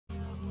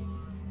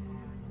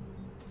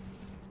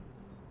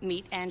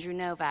Meet Andrew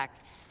Novak,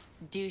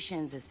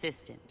 Dushan's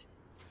assistant.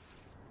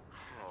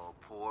 Oh,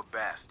 poor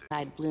bastard.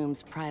 Inside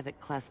Bloom's private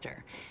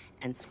cluster,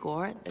 and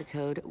score the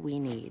code we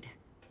need.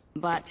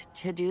 But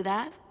to do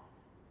that,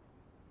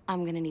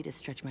 I'm gonna need to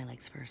stretch my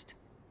legs first.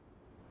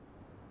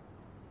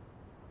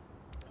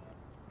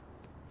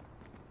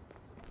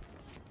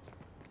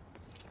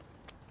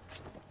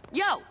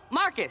 Yo,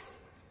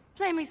 Marcus!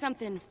 Play me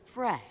something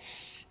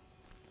fresh.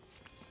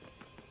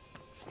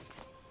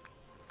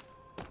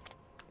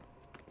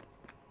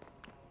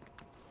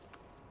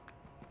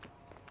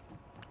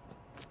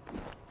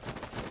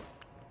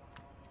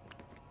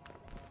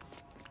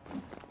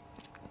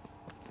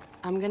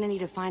 I'm gonna need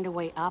to find a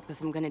way up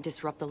if I'm gonna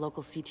disrupt the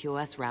local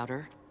CTOS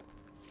router.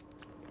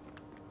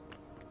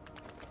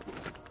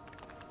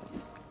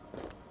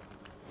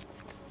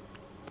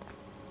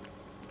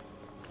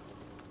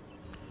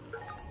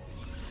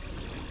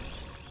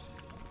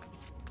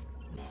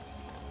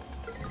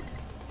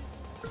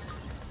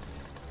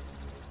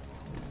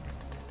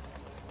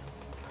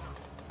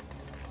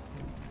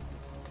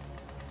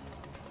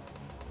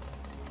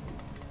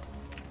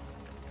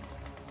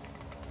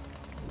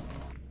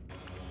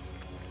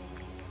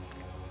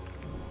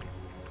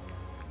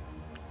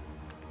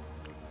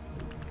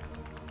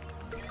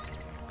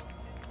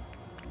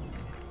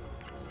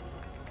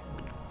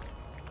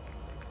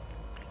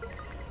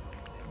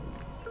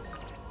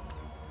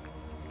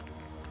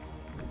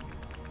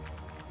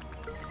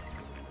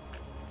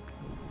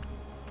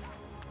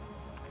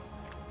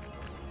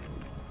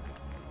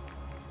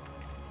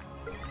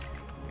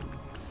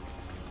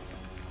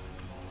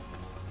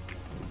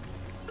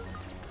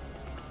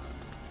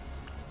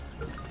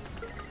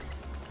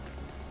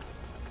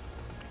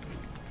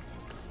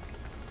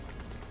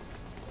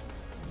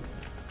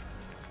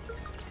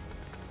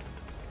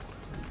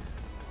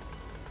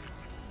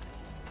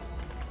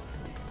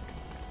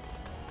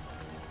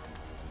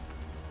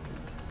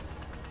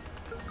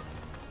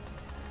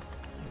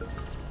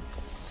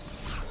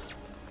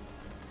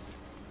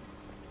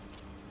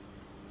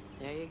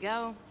 There you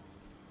go.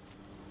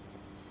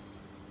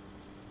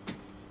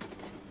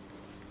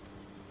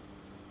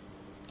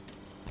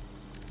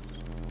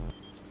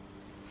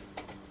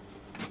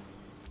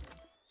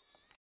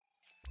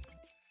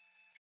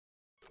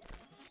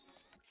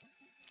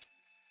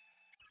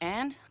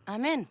 And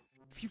I'm in.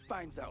 If he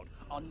finds out,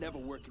 I'll never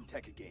work in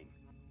tech again.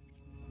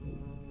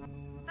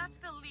 That's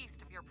the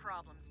least of your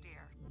problems,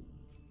 dear.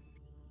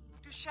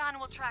 Dushan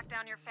will track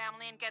down your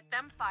family and get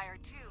them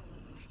fired, too.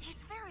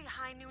 He's very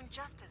high noon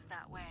justice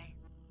that way.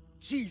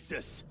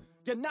 Jesus!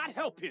 You're not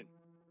helping!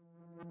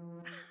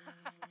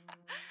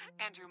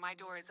 Andrew, my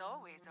door is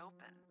always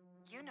open.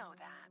 You know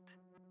that.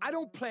 I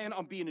don't plan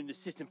on being an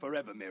assistant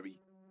forever, Mary.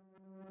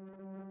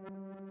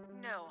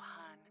 No,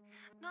 hun.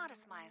 Not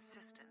as my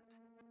assistant.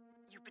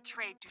 You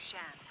betrayed Dushan.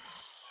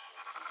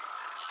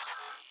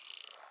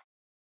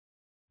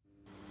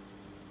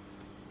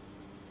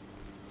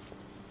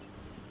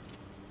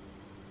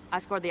 I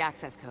scored the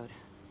access code.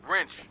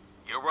 Wrench,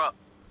 you're up.